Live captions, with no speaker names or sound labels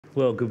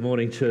Well, good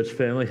morning, church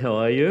family. How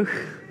are you?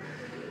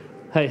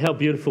 Hey, how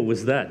beautiful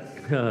was that?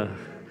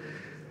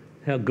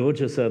 How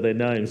gorgeous are their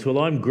names? Well,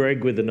 I'm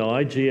Greg with an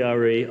I,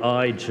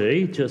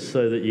 G-R-E-I-G, just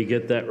so that you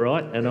get that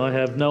right, and I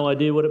have no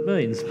idea what it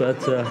means, but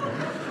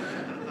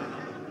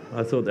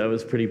I thought that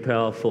was pretty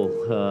powerful,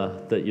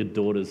 that your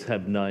daughters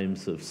have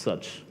names of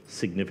such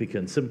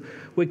significance. And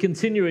we're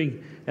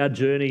continuing our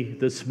journey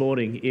this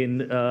morning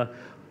in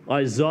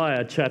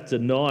Isaiah chapter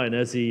 9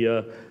 as he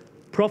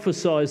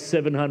prophesies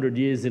 700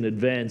 years in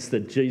advance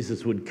that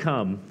Jesus would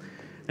come,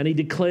 and he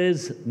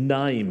declares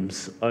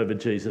names over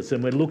Jesus,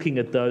 and we're looking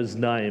at those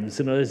names.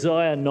 And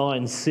Isaiah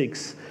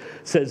 9:6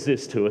 says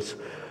this to us: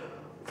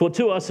 "For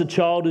to us a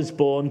child is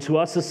born, to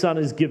us a son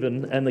is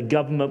given, and the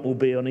government will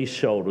be on his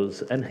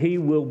shoulders, and he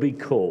will be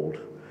called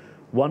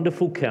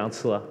Wonderful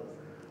Counselor,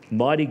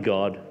 Mighty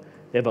God,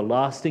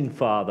 Everlasting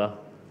Father,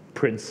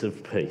 Prince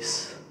of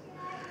Peace."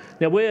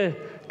 Now we're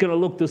going to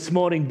look this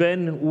morning.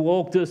 Ben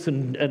walked us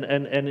and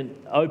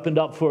opened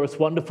up for us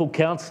Wonderful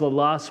Counselor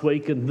last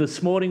week, and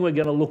this morning we're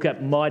going to look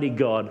at Mighty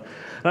God.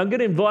 And I'm going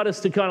to invite us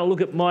to kind of look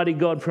at Mighty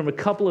God from a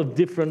couple of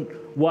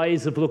different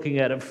ways of looking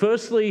at it.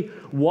 Firstly,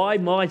 why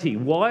mighty?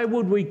 Why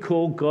would we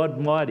call God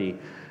mighty?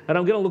 And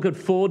I'm going to look at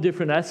 4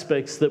 different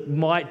aspects that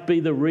might be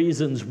the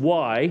reasons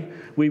why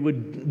we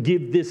would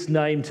give this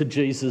name to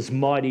Jesus,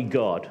 Mighty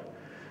God.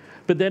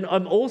 But then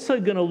I'm also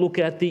going to look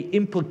at the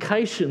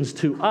implications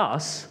to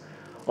us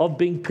of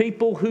being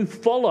people who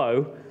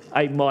follow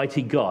a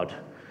mighty God.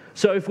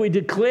 So if we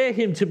declare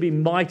him to be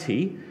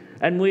mighty,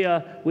 and we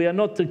are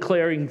not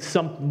declaring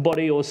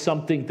somebody or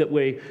something that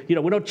we're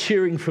not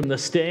cheering from the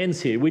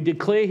stands here. We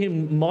declare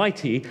him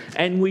mighty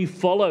and we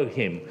follow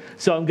him.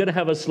 So I'm going to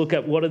have us look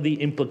at what are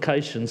the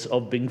implications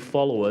of being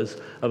followers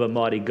of a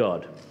mighty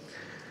God.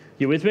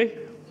 You with me?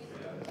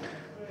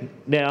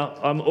 Now,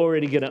 I'm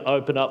already going to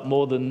open up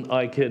more than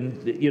I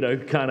can,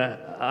 kind of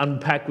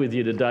unpack with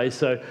you today.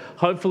 So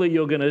hopefully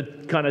you're going to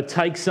kind of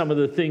take some of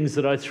the things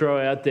that I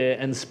throw out there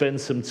and spend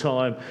some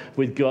time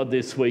with God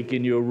this week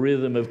in your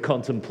rhythm of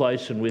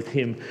contemplation with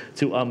him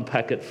to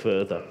unpack it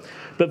further.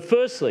 But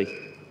firstly,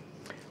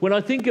 when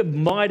I think of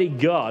mighty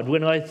God,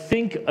 when I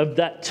think of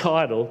that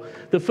title,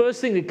 the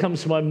first thing that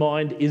comes to my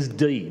mind is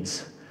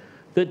deeds.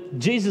 That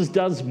Jesus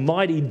does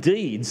mighty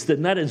deeds,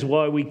 then that is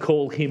why we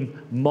call him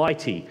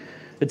mighty.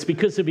 It's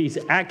because of his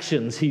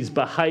actions, his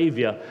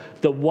behaviour,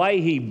 the way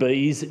he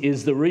bees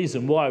is the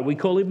reason why we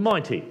call him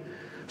mighty.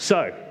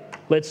 So,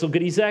 let's look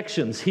at his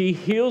actions. He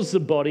heals the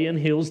body and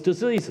heals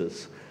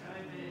diseases.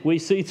 Amen. We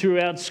see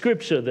throughout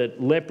Scripture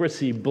that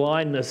leprosy,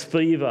 blindness,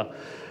 fever,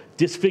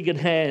 disfigured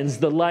hands,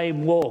 the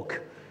lame walk.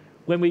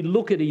 When we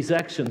look at his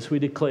actions, we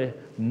declare,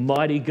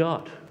 mighty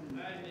God.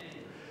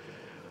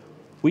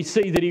 We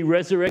see that he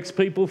resurrects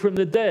people from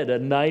the dead. A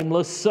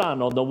nameless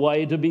son on the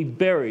way to be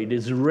buried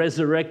is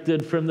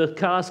resurrected from the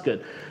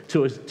casket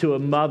to a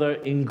mother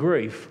in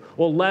grief.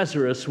 Or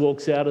Lazarus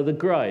walks out of the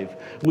grave.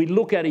 We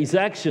look at his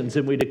actions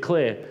and we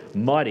declare,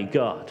 mighty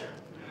God.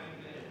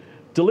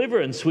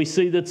 Deliverance, we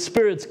see that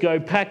spirits go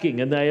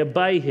packing and they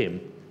obey him.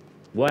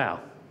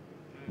 Wow,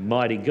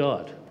 mighty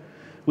God.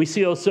 We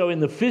see also in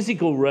the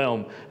physical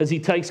realm as he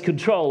takes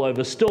control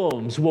over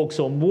storms, walks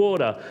on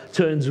water,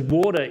 turns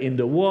water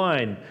into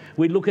wine.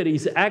 We look at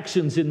his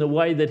actions in the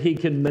way that he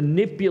can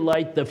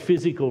manipulate the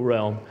physical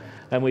realm,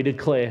 and we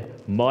declare,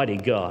 mighty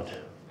God.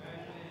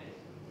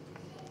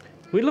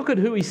 We look at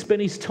who he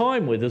spent his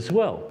time with as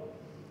well.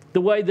 The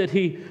way that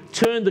he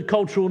turned the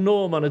cultural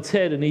norm on its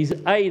head, and he's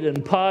ate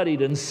and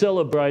partied and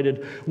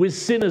celebrated with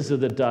sinners of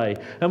the day.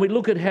 And we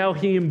look at how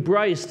he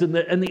embraced and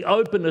the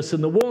openness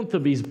and the warmth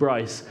of his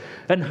embrace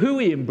and who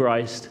he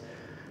embraced,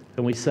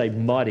 and we say,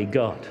 mighty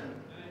God.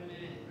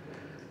 Amen.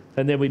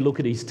 And then we look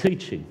at his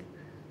teaching,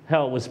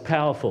 how it was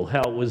powerful,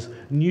 how it was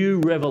new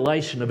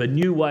revelation of a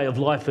new way of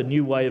life, a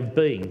new way of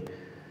being.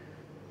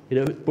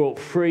 It brought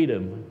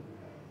freedom,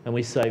 and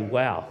we say,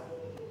 wow,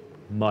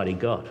 mighty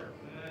God.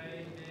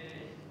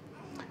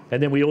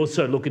 And then we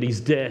also look at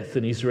his death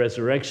and his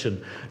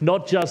resurrection.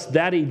 Not just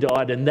that he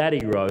died and that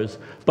he rose,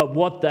 but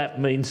what that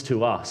means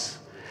to us.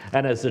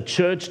 And as a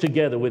church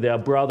together with our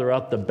brother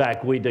up the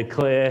back, we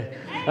declare,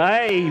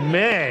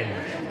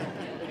 Amen.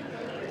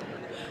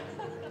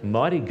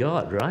 Mighty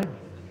God, right?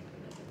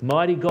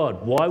 Mighty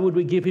God. Why would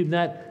we give him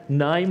that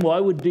name? Why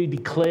would we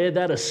declare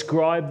that,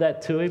 ascribe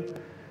that to him?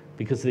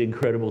 Because of the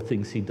incredible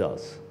things he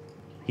does.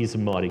 He's a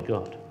mighty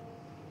God.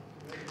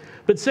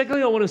 But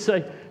secondly, I want to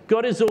say,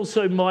 God is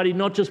also mighty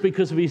not just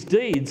because of his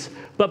deeds,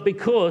 but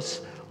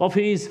because of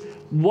his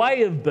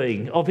way of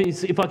being, of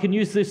his, if I can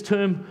use this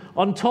term,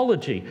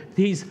 ontology,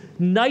 his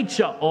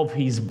nature of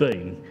his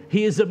being.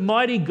 He is a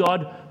mighty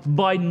God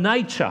by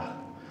nature.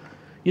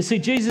 You see,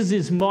 Jesus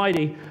is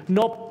mighty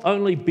not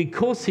only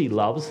because he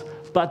loves,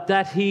 but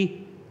that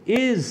he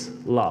is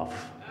love.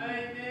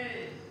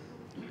 Amen.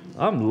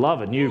 I'm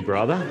loving you,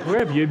 brother. Where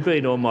have you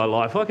been all my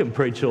life? I can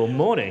preach all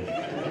morning.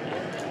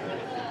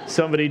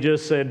 Somebody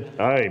just said,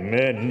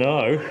 amen,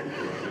 no.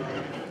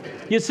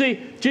 You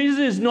see, Jesus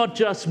is not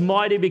just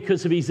mighty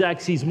because of his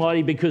acts, he's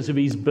mighty because of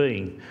his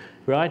being.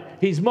 right?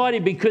 He's mighty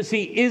because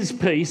he is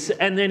peace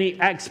and then he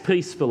acts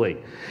peacefully.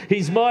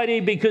 He's mighty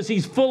because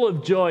he's full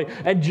of joy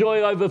and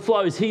joy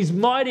overflows. He's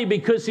mighty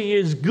because he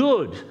is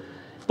good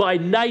by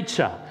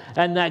nature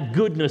and that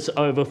goodness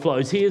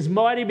overflows. He is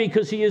mighty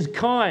because he is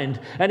kind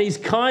and his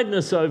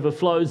kindness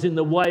overflows in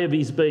the way of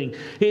his being.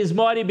 He is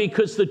mighty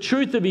because the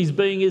truth of his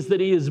being is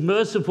that he is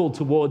merciful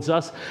towards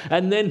us,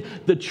 and then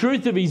the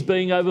truth of his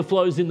being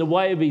overflows in the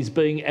way of his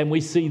being, and we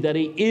see that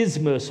he is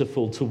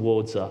merciful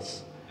towards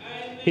us.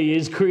 He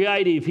is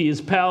creative, he is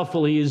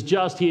powerful, he is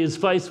just, he is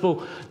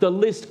faithful. The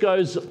list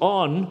goes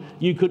on.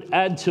 You could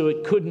add to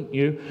it, couldn't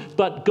you?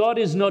 But God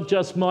is not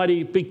just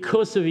mighty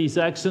because of his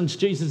actions.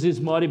 Jesus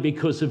is mighty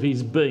because of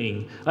his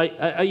being.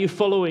 Are you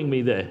following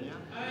me there?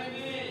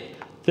 Amen.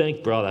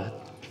 Thank brother.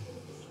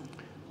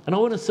 And I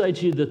want to say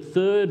to you, the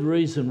third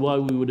reason why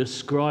we would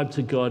ascribe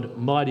to God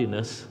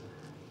mightiness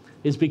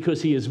is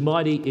because he is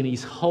mighty in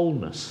his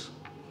wholeness.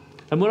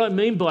 And what I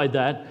mean by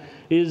that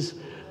is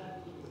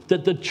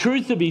that the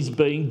truth of his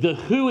being, the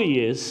who he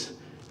is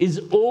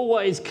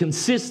always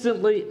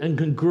consistently and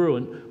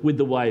congruent with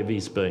the way of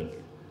his being.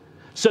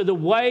 So the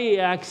way he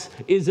acts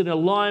is in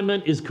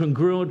alignment, is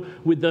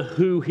congruent with the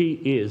who he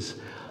is.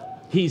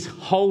 His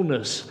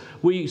wholeness.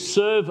 We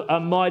serve a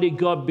mighty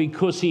God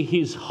because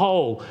he is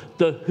whole.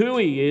 The who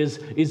he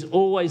is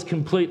always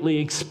completely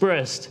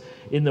expressed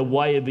in the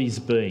way of his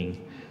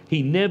being.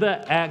 He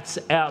never acts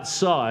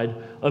outside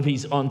of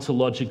his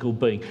ontological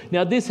being.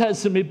 Now, this has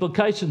some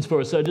implications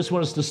for us, so I just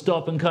want us to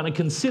stop and kind of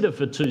consider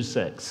for 2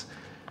 secs.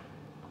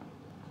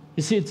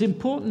 You see, it's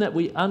important that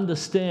we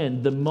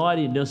understand the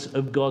mightiness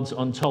of God's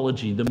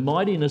ontology, the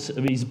mightiness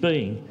of his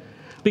being,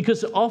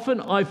 because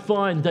often I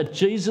find that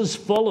Jesus'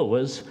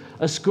 followers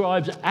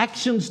ascribe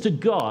actions to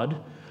God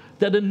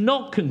that are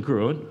not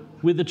congruent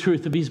with the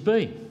truth of his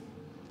being.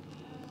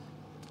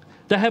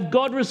 They have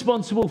God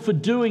responsible for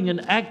doing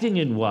and acting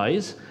in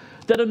ways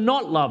that are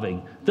not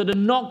loving, that are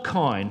not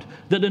kind,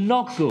 that are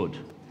not good.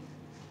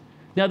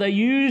 Now, they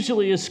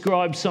usually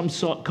ascribe some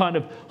kind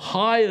of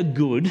higher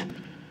good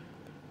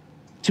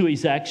to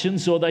his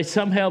actions, or they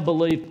somehow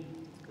believe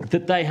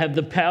that they have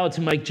the power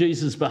to make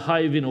Jesus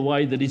behave in a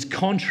way that is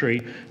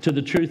contrary to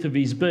the truth of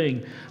his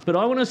being. But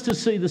I want us to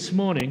see this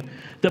morning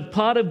that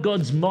part of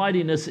God's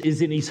mightiness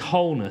is in his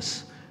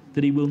wholeness,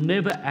 that he will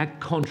never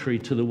act contrary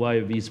to the way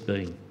of his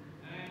being.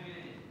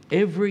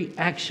 Every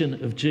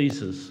action of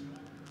Jesus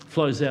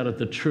flows out of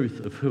the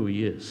truth of who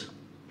he is.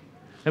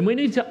 And we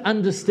need to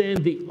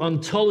understand the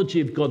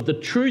ontology of God, the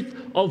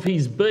truth of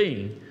his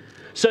being,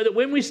 so that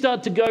when we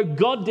start to go,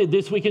 God did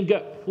this, we can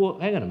go, well,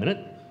 hang on a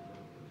minute.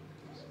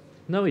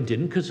 No, he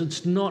didn't, because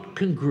it's not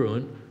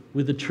congruent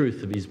with the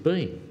truth of his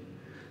being.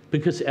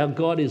 Because our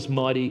God is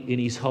mighty in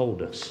his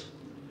wholeness.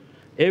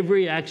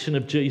 Every action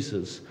of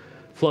Jesus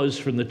flows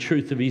from the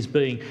truth of his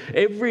being.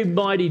 Every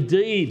mighty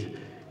deed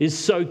is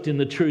soaked in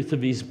the truth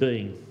of his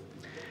being.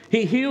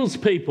 He heals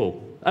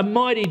people, a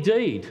mighty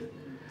deed.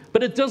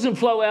 But it doesn't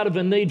flow out of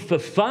a need for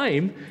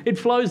fame. It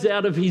flows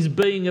out of his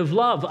being of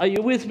love. Are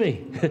you with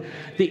me?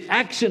 The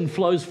action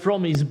flows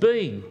from his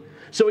being.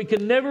 So we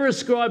can never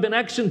ascribe an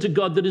action to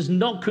God that is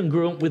not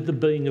congruent with the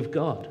being of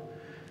God,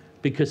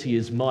 because he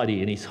is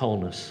mighty in his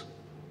wholeness.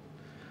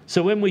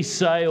 So when we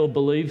say or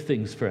believe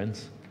things,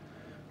 friends,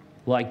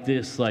 like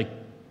this, like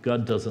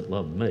God doesn't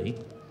love me,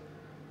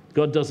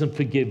 God doesn't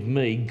forgive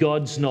me,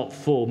 God's not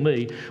for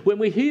me. When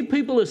we hear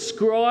people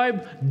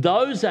ascribe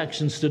those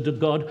actions to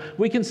God,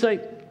 we can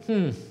say,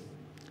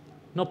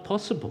 not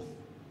possible.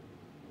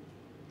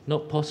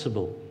 Not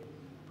possible.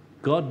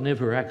 God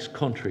never acts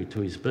contrary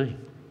to his being.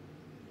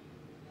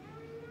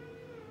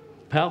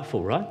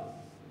 Powerful, right?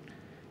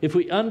 If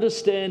we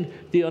understand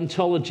the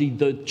ontology,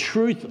 the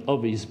truth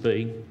of his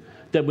being,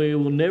 then we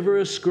will never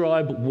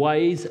ascribe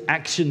ways,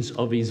 actions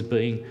of his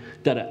being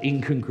that are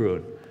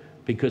incongruent,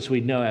 because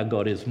we know our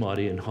God is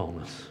mighty in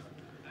wholeness.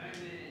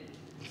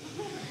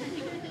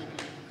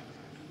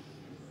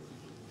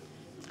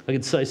 I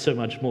could say so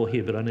much more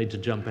here, but I need to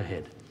jump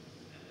ahead.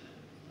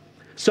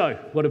 So,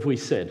 what have we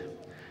said?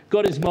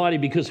 God is mighty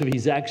because of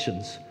his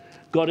actions.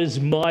 God is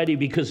mighty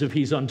because of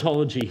his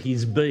ontology,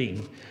 his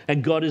being.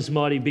 And God is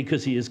mighty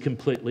because he is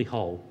completely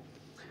whole.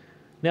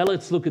 Now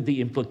let's look at the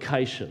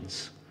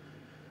implications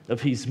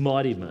of his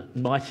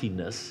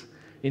mightiness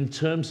in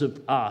terms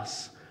of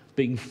us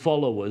being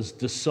followers,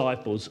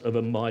 disciples of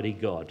a mighty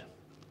God.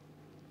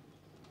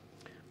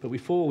 But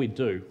before we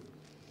do,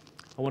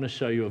 I want to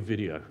show you a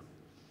video.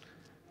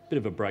 Bit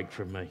of a break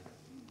from me.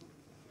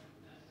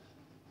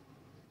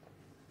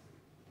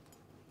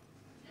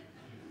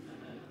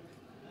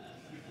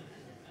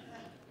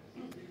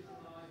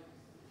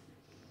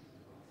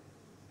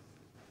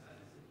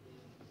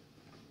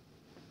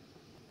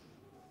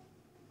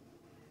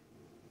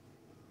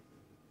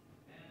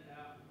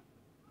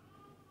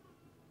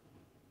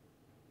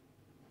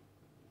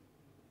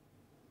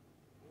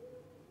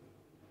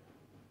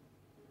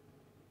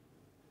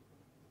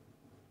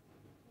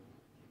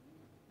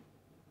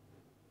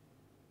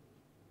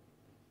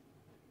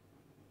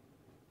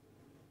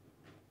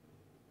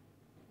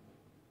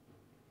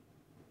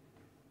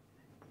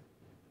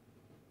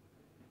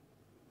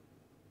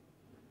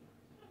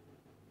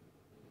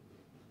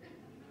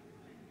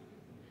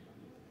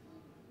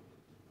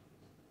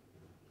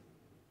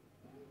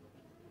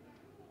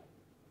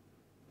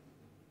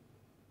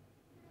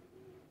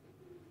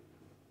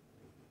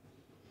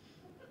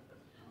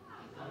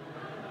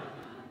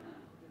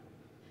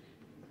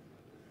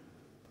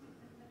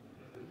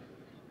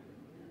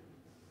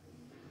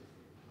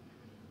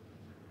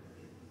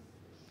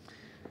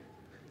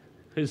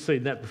 Who's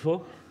seen that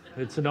before?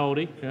 It's an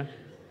oldie. Yeah.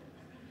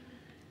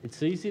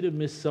 It's easy to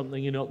miss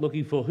something you're not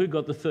looking for. Who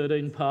got the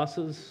 13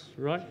 passes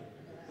right?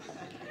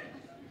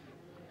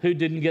 Who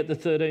didn't get the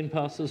 13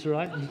 passes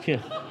right?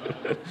 Yeah.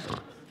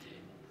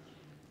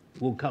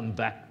 We'll come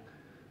back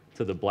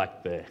to the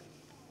black bear.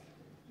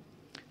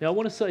 Now, I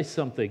want to say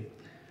something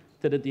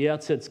that at the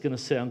outset is going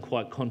to sound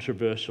quite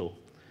controversial,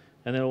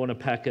 and then I want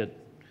to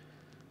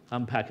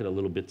unpack it a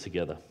little bit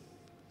together.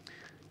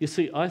 You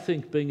see, I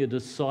think being a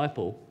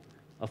disciple,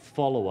 a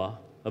follower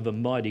of a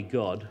mighty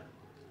God,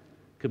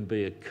 can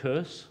be a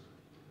curse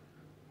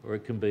or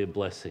it can be a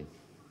blessing.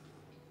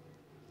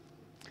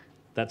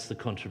 That's the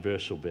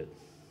controversial bit.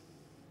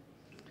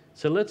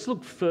 So let's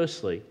look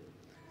firstly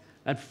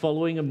at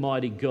following a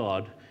mighty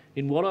God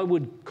in what I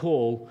would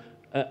call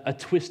a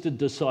twisted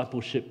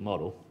discipleship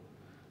model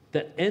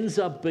that ends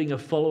up being a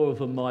follower of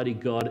a mighty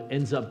God,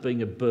 ends up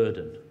being a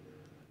burden,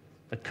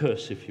 a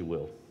curse, if you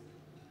will.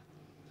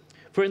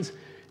 Friends,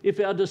 if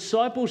our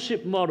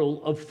discipleship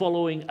model of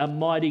following a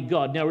mighty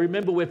God, now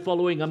remember we're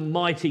following a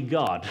mighty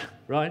God,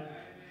 right?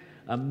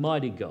 A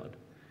mighty God.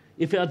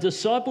 If our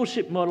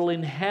discipleship model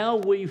in how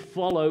we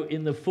follow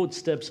in the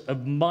footsteps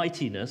of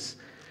mightiness,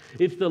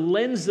 if the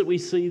lens that we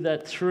see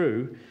that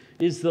through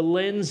is the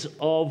lens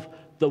of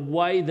the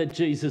way that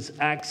Jesus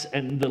acts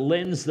and the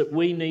lens that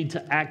we need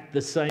to act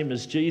the same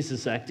as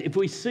Jesus acts, if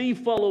we see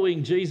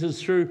following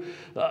Jesus through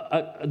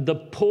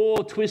the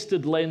poor,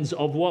 twisted lens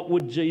of what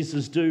would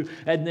Jesus do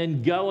and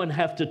then go and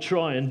have to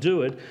try and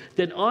do it,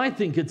 then I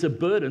think it's a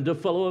burden to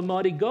follow a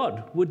mighty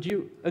God. Would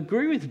you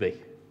agree with me?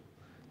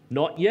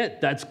 Not yet.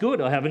 That's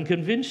good. I haven't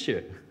convinced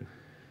you.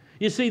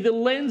 You see, the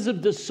lens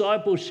of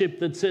discipleship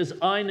that says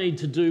I need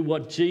to do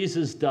what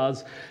Jesus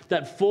does,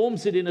 that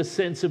forms it in a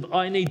sense of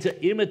I need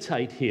to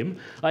imitate him,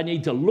 I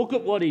need to look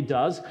at what he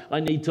does, I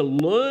need to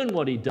learn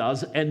what he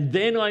does, and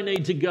then I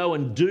need to go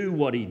and do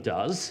what he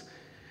does.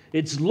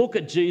 It's look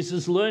at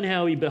Jesus, learn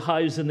how he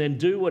behaves, and then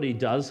do what he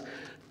does,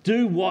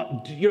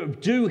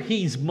 do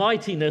his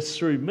mightiness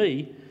through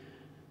me.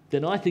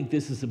 Then I think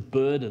this is a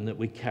burden that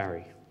we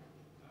carry.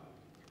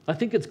 I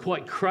think it's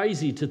quite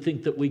crazy to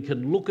think that we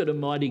can look at a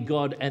mighty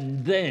God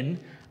and then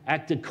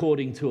act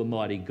according to a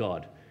mighty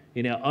God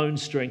in our own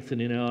strength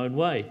and in our own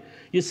way.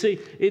 You see,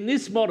 in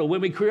this model, when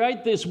we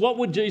create this what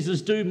would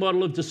Jesus do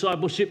model of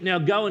discipleship, now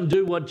go and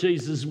do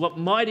what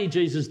mighty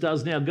Jesus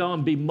does, now go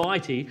and be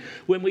mighty.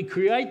 When we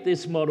create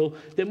this model,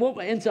 then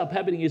what ends up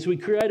happening is we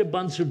create a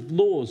bunch of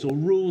laws or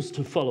rules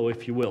to follow,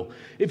 if you will.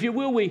 If you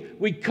will,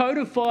 we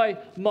codify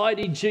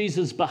mighty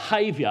Jesus'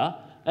 behavior.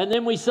 And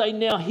then we say,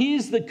 now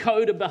here's the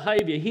code of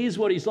behavior. Here's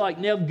what he's like.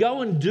 Now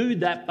go and do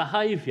that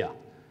behavior.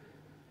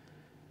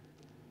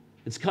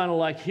 It's kind of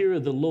like, here are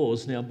the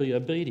laws, now be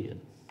obedient.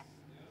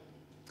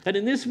 And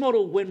in this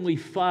model, when we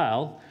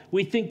fail,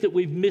 we think that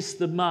we've missed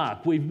the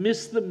mark. We've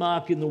missed the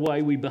mark in the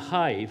way we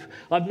behave.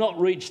 I've not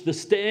reached the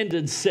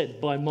standards set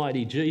by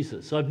mighty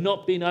Jesus. I've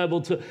not been able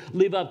to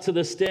live up to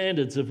the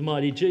standards of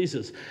mighty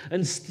Jesus.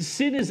 And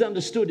sin is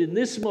understood in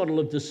this model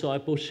of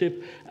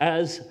discipleship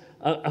as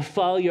a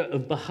failure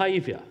of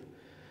behaviour.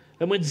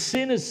 And when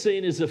sin is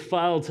seen as a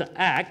fail to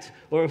act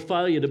or a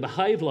failure to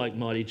behave like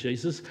mighty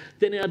Jesus,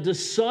 then our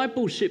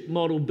discipleship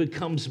model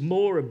becomes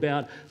more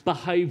about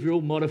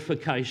behavioural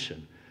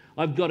modification.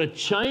 I've got to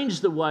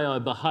change the way I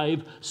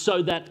behave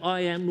so that I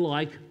am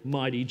like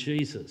mighty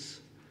Jesus.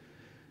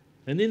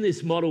 And in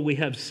this model, we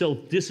have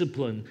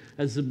self-discipline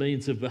as the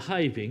means of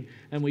behaving,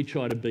 and we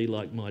try to be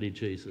like mighty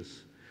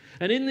Jesus.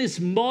 And in this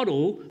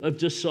model of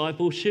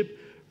discipleship,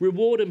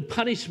 reward and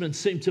punishment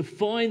seem to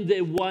find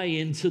their way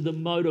into the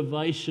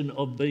motivation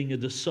of being a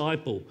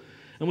disciple.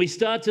 And we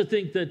start to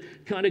think that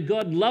kind of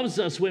God loves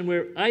us when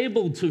we're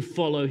able to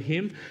follow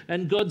him,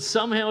 and God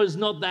somehow is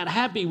not that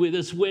happy with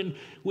us when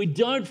we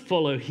don't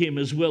follow him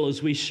as well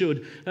as we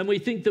should. And we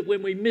think that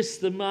when we miss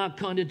the mark,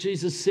 kind of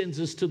Jesus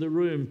sends us to the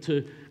room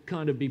to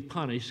kind of be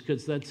punished,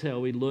 because that's how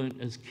we learnt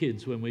as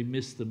kids. When we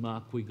missed the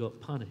mark, we got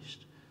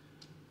punished.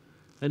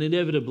 And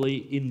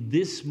inevitably, in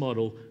this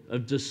model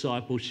of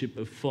discipleship,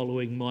 of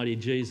following mighty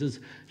Jesus,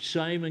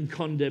 shame and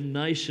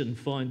condemnation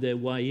find their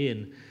way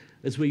in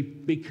as we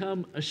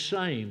become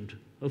ashamed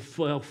of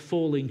our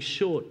falling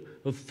short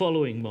of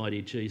following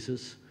mighty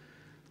Jesus,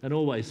 and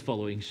always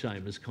following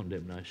shame as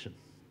condemnation.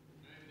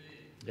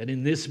 Amen. And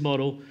in this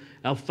model,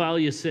 our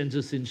failure sends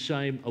us in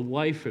shame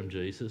away from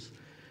Jesus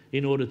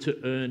in order to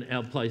earn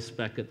our place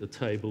back at the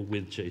table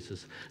with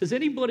Jesus. Does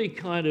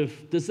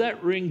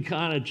that ring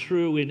kind of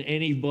true in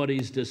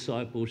anybody's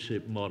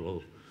discipleship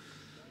model?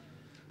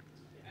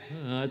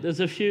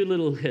 There's a few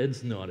little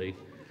heads nodding.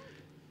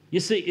 You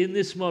see, in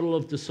this model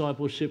of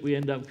discipleship, we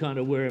end up kind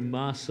of wearing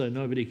masks so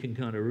nobody can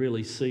kind of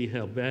really see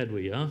how bad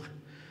we are.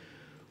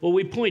 Or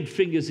we point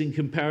fingers in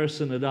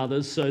comparison at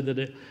others so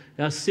that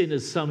our sin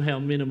is somehow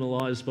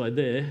minimalised by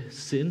their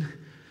sin.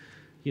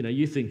 You know,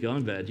 you think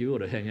I'm bad, you ought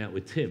to hang out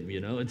with Tim,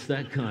 you know, it's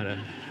that kind of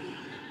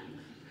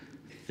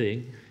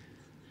thing.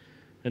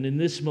 And in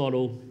this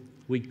model,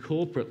 we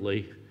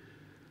corporately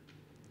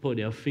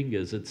point our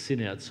fingers at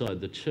sin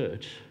outside the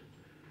church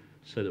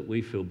so that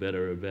we feel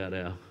better about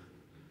our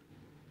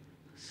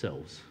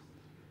selves.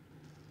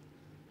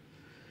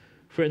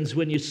 Friends,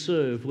 when you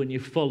serve, when you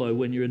follow,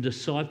 when you're a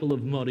disciple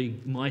of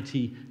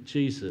mighty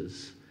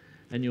Jesus,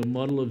 and your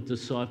model of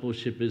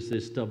discipleship is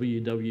this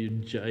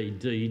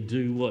WWJD,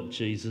 do what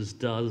Jesus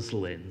does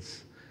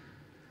lens,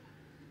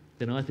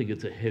 then I think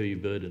it's a heavy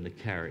burden to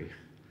carry.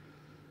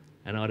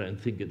 And I don't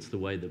think it's the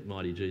way that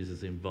mighty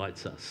Jesus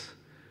invites us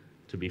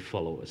to be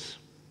followers.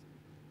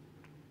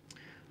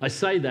 I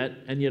say that,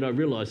 and yet I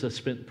realise I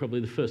spent probably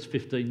the first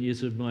 15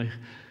 years of my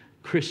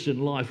Christian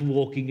life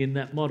walking in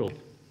that model.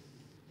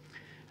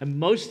 And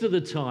most of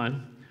the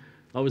time,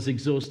 I was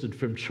exhausted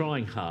from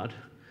trying hard.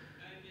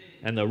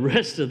 And the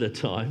rest of the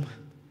time,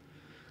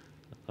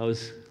 I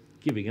was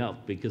giving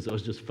up because I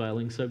was just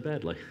failing so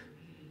badly.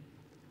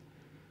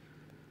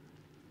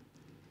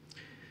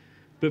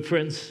 But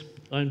friends,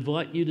 I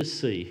invite you to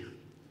see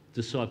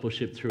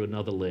discipleship through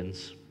another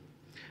lens.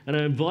 And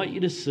I invite you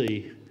to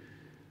see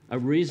a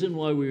reason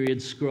why we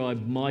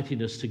ascribe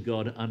mightiness to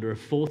God under a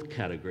fourth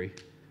category,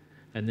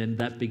 and then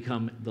that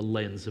become the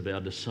lens of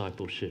our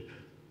discipleship.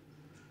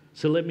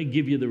 So let me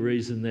give you the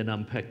reason, then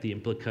unpack the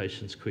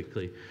implications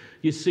quickly.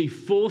 You see,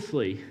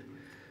 fourthly,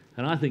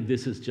 and I think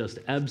this is just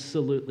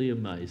absolutely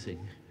amazing,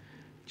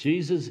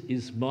 Jesus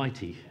is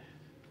mighty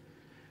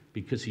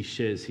because he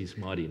shares his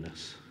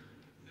mightiness.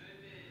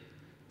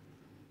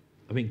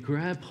 I mean,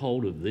 grab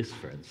hold of this,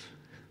 friends.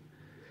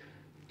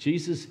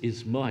 Jesus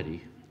is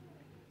mighty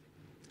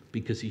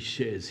because he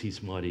shares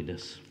his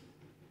mightiness.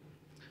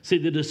 See,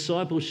 the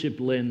discipleship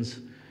lens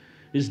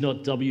is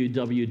not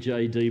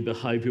WWJD,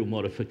 behavioural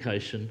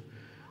modification.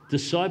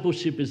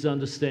 Discipleship is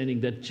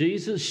understanding that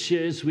Jesus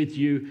shares with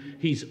you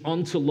his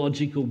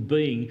ontological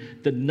being,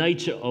 the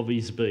nature of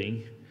his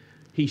being.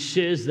 He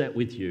shares that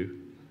with you,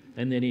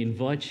 and then he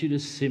invites you to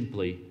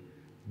simply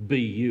be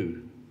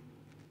you.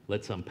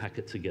 Let's unpack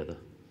it together.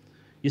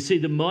 You see,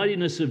 the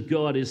mightiness of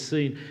God is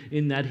seen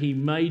in that he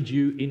made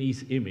you in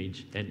his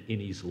image and in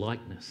his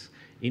likeness,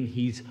 in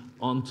his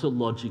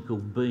ontological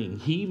being.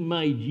 He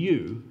made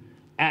you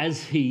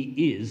as he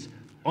is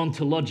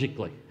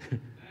ontologically.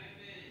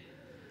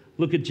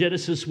 Look at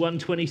Genesis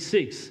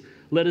 1:26.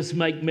 Let us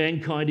make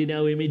mankind in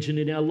our image and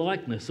in our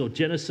likeness. Or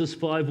Genesis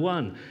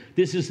 5:1.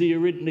 This is the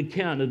written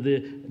account of the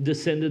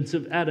descendants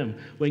of Adam.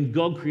 When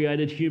God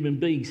created human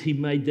beings, he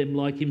made them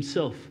like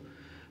himself.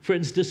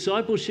 Friends,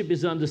 discipleship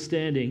is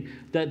understanding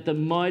that the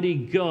mighty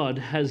God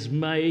has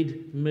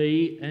made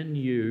me and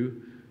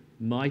you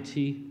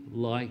mighty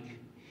like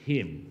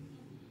him.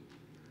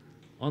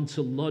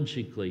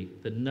 Ontologically,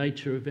 the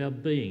nature of our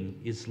being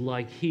is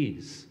like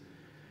his.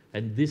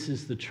 And this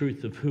is the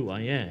truth of who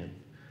I am.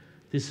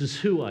 This is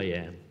who I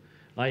am.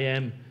 I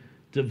am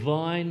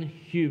divine,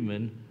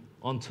 human,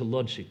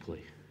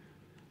 ontologically.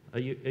 Are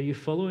you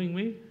following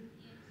me?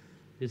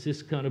 Is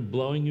this kind of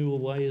blowing you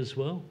away as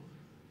well?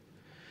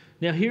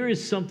 Now, here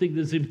is something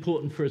that's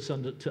important for us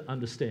to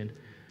understand.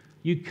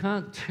 You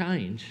can't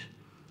change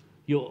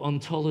your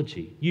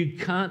ontology. You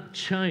can't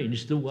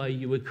change the way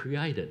you were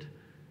created.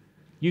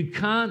 You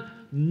can't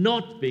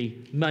not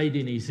be made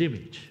in his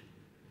image.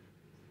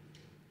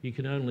 You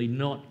can only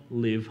not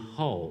live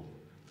whole.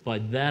 By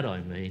that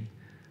I mean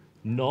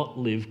not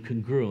live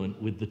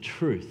congruent with the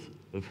truth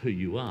of who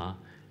you are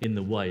in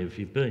the way of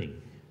your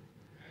being.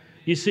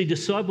 You see,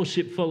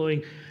 discipleship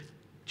following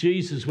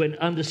Jesus, when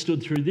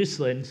understood through this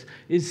lens,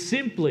 is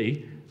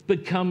simply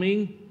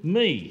becoming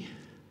me.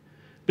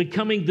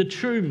 Becoming the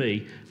true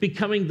me,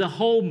 becoming the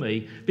whole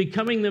me,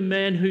 becoming the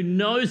man who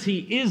knows he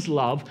is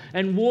love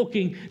and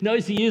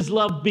knows he is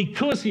love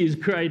because he is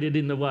created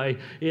in the way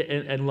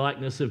and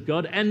likeness of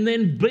God, and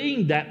then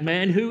being that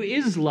man who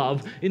is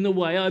love in the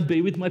way I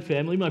be with my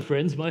family, my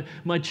friends,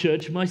 my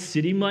church, my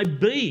city, my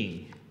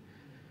being.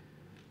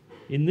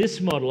 In this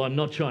model, I'm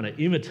not trying to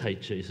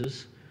imitate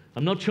Jesus.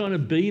 I'm not trying to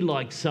be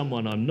like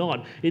someone I'm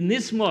not. In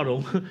this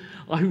model,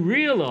 I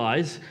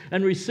realize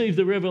and receive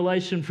the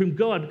revelation from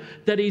God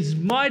that his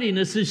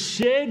mightiness is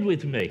shared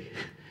with me.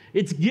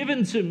 It's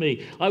given to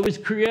me. I was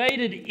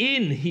created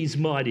in his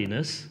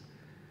mightiness,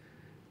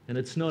 and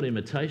it's not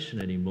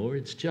imitation anymore.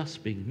 It's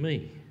just being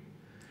me.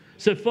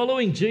 So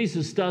following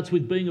Jesus starts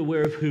with being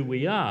aware of who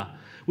we are.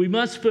 We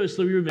must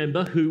firstly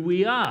remember who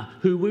we are,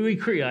 who we were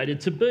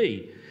created to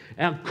be.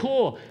 Our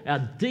core, our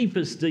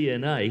deepest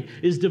DNA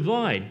is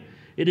divine.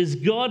 It is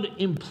God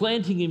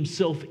implanting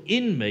himself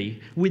in me,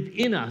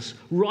 within us,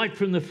 right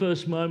from the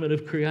first moment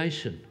of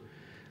creation.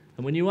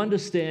 And when you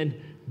understand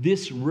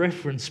this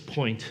reference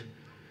point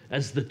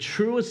as the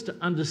truest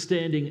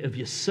understanding of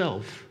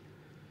yourself,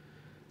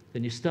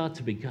 then you start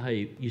to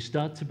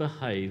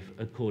behave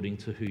according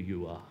to who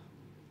you are.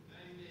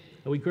 Amen.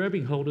 Are we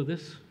grabbing hold of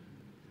this?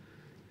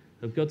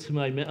 I've got some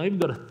amen. I've even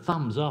got a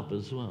thumbs up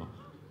as well.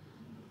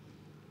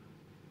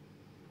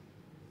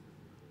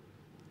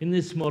 In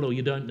this model,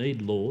 you don't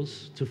need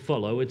laws to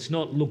follow. It's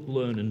not look,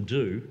 learn, and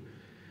do.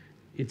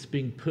 It's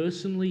being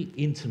personally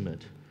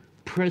intimate,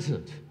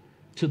 present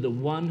to the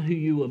one who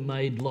you were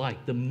made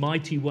like, the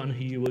mighty one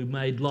who you were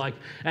made like.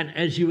 And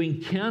as you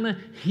encounter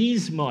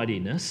his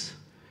mightiness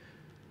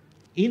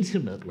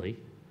intimately,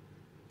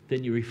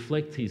 then you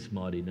reflect his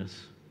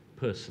mightiness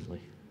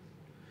personally.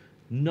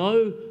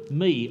 know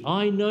me.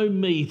 I know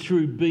me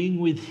through being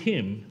with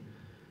him,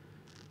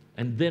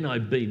 and then I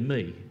be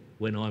me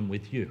when I'm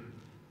with you.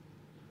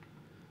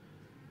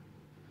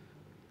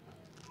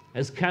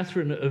 As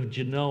Catherine of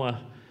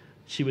Genoa,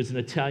 she was an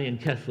Italian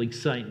Catholic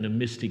saint and a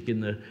mystic in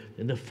the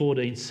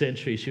 14th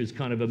century. She was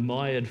kind of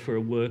admired for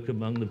her work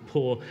among the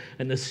poor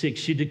and the sick.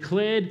 She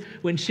declared,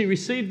 when she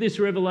received this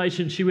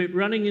revelation, she went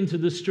running into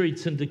the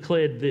streets and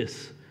declared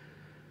this: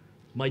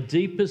 "My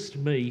deepest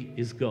me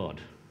is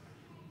God."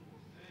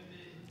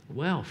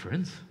 Wow,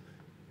 friends.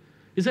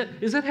 Is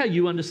that how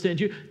you understand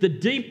you? The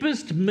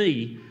deepest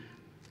me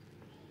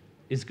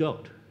is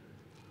God.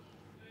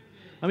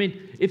 I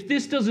mean, if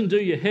this doesn't do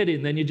your head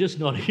in, then you're just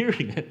not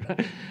hearing it,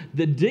 right?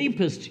 The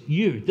deepest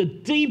you, the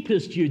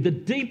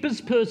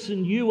deepest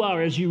person you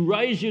are as you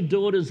raise your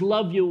daughters,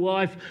 love your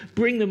wife,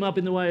 bring them up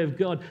in the way of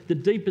God, the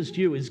deepest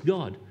you is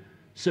God.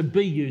 So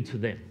be you to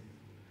them.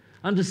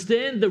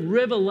 Understand the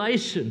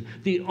revelation,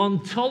 the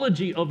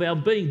ontology of our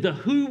being, the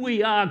who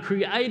we are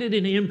created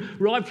in him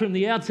right from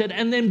the outset,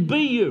 and then be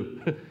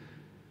you.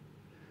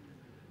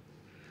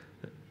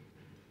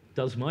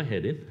 Does my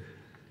head in.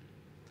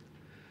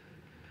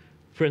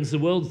 Friends, the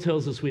world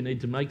tells us we need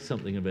to make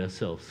something of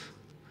ourselves.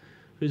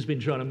 Who's been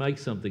trying to make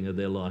something of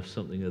their life,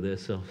 something of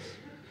themselves?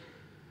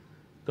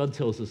 God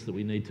tells us that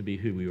we need to be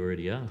who we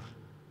already are.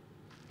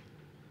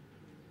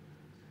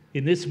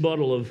 In this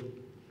model of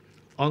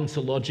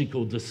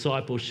ontological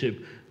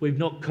discipleship, we've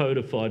not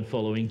codified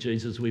following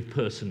Jesus, we've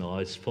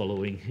personalised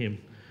following him.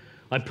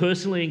 I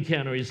personally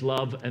encounter his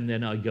love, and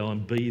then I go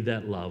and be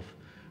that love,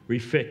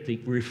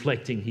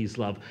 reflecting his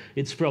love.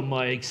 It's from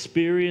my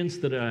experience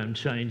that I am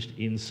changed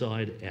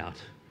inside out.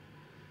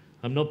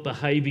 I'm not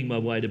behaving my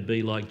way to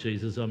be like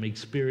Jesus, I'm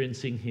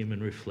experiencing him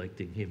and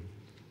reflecting him.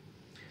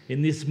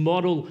 In this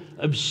model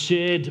of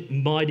shared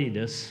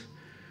mightiness,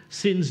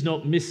 sin's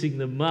not missing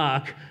the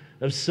mark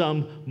of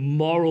some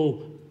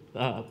moral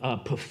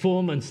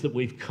performance that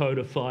we've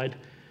codified.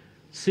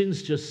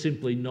 Sin's just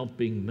simply not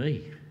being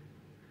me,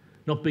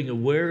 not being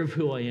aware of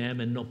who I am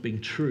and not being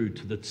true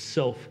to the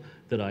self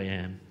that I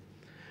am.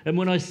 And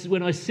when I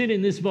sit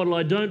in this model,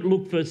 I don't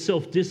look for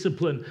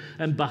self-discipline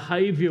and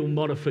behavioural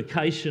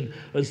modification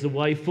as the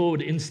way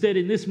forward. Instead,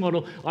 in this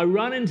model, I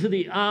run into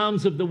the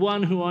arms of the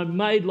one who I'm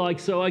made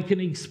like, so I can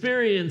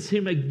experience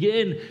him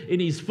again in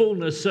his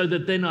fullness, so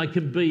that then I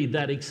can be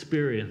that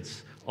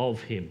experience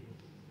of him.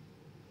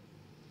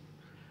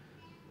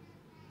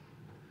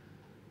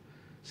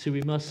 See,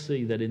 we must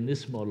see that in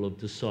this model of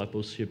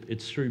discipleship,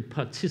 it's through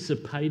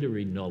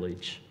participatory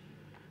knowledge,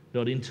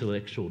 not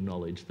intellectual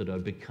knowledge, that I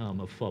become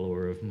a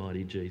follower of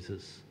mighty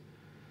Jesus.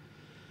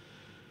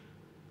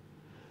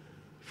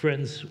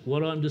 Friends,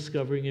 what I'm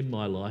discovering in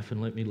my life,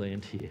 and let me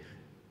land here,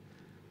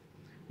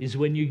 is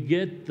when you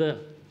get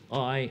the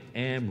I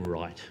am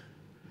right,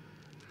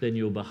 then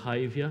your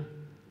behaviour,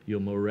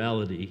 your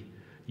morality,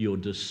 your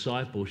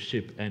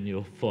discipleship and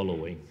your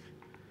following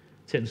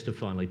tends to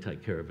finally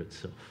take care of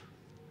itself.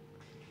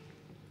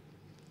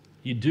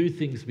 You do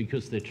things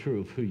because they're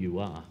true of who you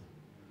are,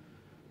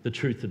 the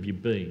truth of your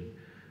being,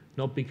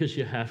 not because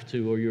you have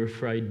to or you're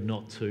afraid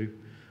not to,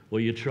 or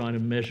you're trying to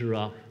measure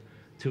up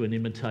to an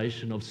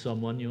imitation of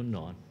someone you're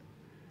not.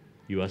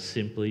 You are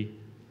simply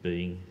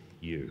being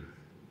you.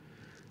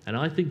 And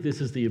I think this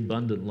is the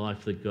abundant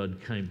life that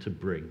God came to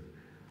bring,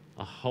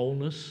 a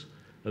wholeness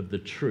of the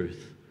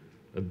truth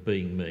of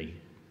being me.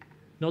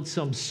 Not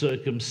some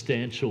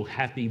circumstantial,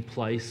 happy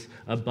place,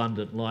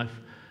 abundant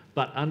life,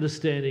 but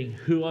understanding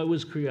who I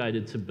was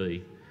created to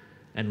be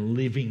and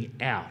living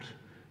out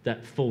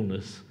that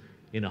fullness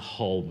in a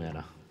whole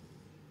manner.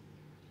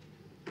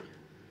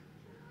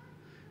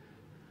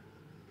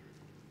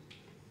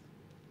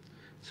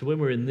 So when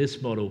we're in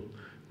this model,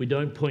 we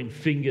don't point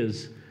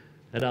fingers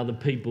at other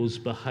people's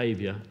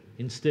behaviour.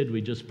 Instead,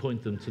 we just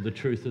point them to the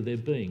truth of their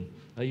being.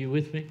 Are you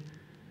with me?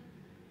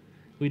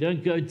 We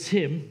don't go,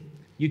 Tim,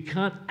 you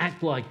can't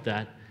act like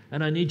that,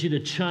 and I need you to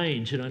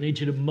change, and I need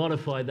you to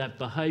modify that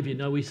behaviour.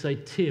 No, we say,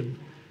 Tim,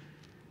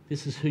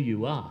 this is who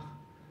you are.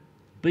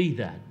 Be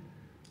that,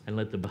 and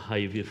let the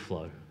behaviour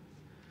flow.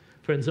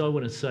 Friends, I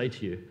want to say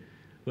to you,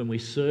 when we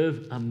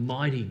serve a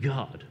mighty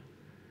God,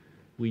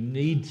 we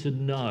need to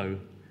know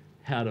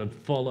how to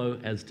follow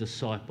as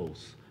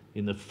disciples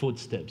in the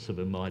footsteps of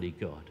a mighty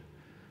God,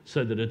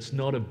 so that it's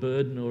not a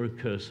burden or a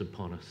curse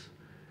upon us,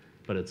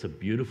 but it's a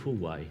beautiful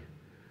way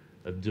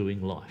of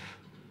doing life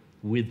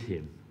with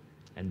him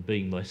and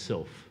being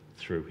myself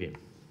through him.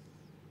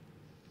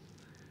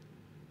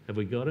 Have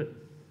we got it?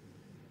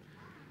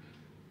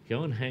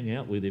 Go and hang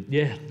out with him.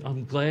 Yeah,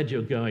 I'm glad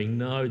you're going.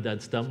 No,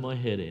 that's done my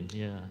head in.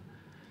 Yeah.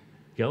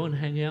 Go and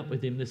hang out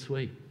with him this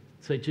week.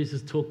 Say,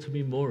 Jesus, talk to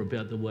me more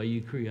about the way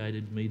you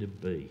created me to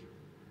be.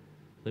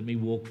 Let me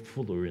walk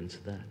fuller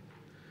into that.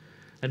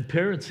 And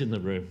parents in the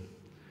room,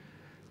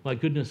 my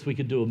goodness, we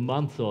could do a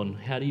month on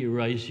how do you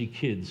raise your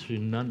kids with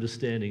an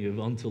understanding of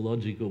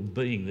ontological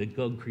being, that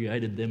God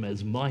created them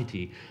as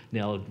mighty,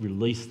 now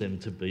release them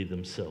to be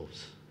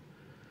themselves.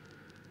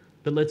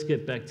 But let's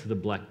get back to the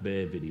black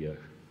bear video.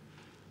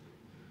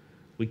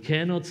 We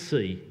cannot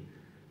see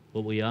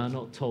what we are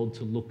not told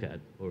to look at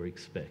or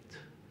expect.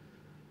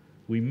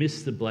 We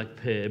miss the black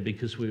pear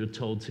because we were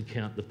told to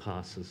count the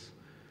passes.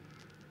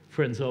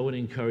 Friends, I want to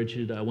encourage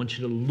you today. I want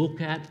you to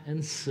look at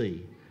and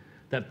see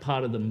that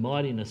part of the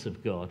mightiness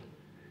of God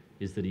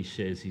is that he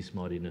shares his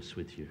mightiness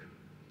with you.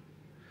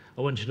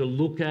 I want you to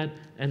look at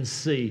and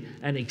see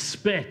and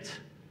expect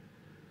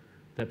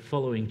that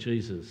following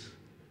Jesus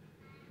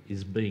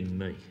is being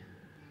me.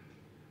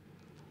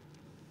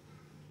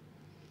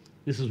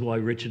 This is why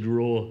Richard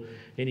Rohr,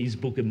 in his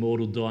book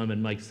Immortal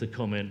Diamond, makes the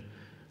comment,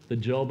 the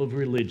job of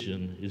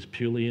religion is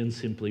purely and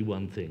simply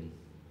one thing,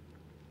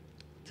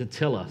 to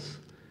tell us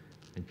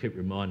and keep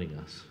reminding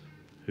us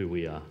who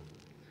we are.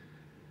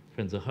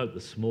 Friends, I hope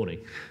this morning,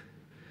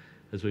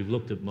 as we've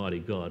looked at mighty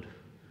God,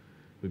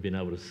 we've been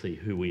able to see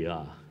who we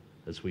are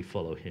as we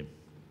follow him.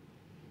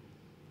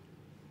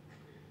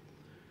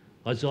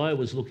 Isaiah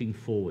was looking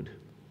forward.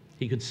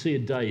 He could see a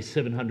day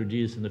 700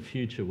 years in the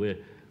future where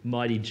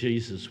mighty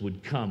Jesus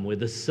would come, where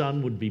the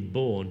Son would be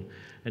born,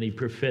 and he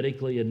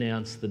prophetically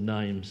announced the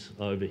names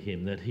over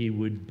him, that he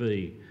would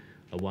be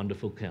a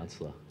wonderful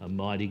counselor, a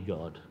mighty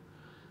God,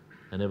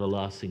 an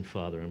everlasting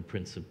Father and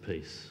Prince of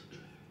Peace.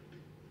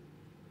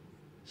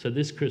 So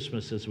this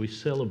Christmas, as we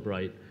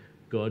celebrate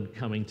God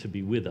coming to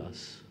be with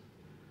us,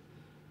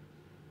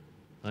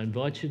 I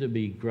invite you to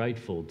be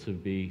grateful, to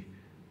be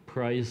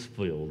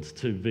praise-filled,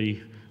 to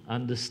be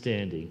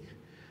understanding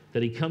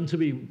that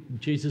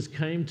Jesus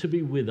came to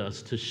be with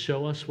us to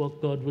show us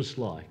what God was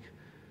like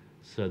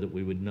so that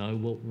we would know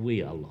what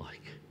we are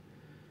like,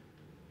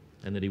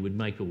 and that he would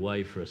make a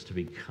way for us to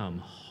become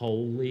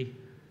holy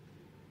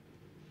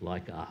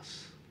like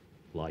us,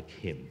 like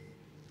him,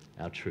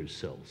 our true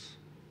selves.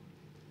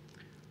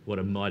 What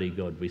a mighty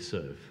God we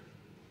serve.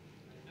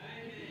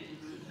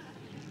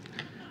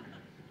 Amen.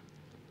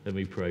 Let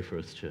me pray for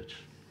us, church.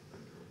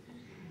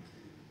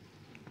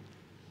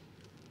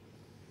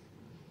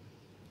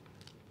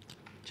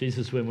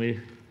 Jesus, when we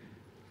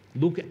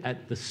look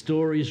at the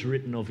stories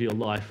written of your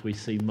life, we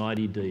see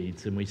mighty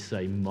deeds and we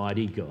say,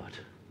 mighty God.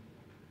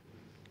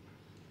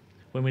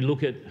 When we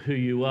look at who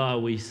you are,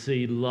 we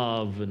see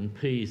love and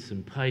peace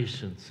and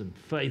patience and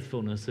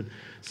faithfulness and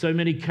so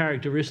many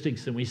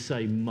characteristics, and we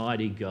say,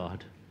 mighty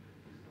God.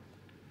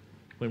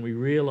 When we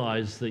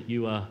realize that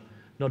you are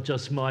not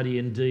just mighty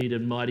in deed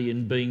and mighty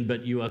in being,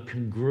 but you are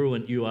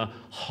congruent, you are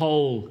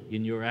whole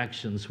in your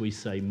actions, we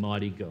say,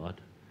 mighty God.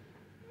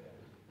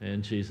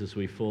 And Jesus,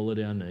 we fall at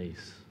our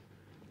knees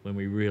when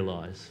we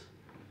realize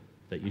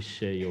that you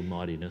share your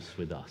mightiness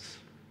with us.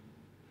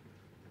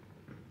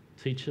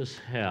 Teach us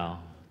how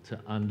to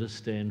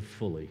understand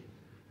fully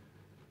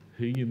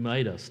who you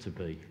made us to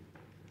be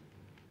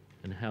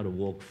and how to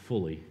walk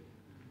fully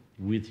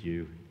with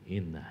you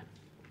in that.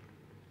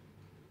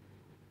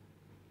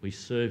 We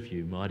serve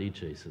you, mighty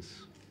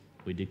Jesus.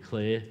 We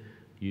declare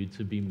you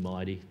to be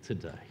mighty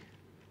today.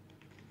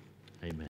 Amen.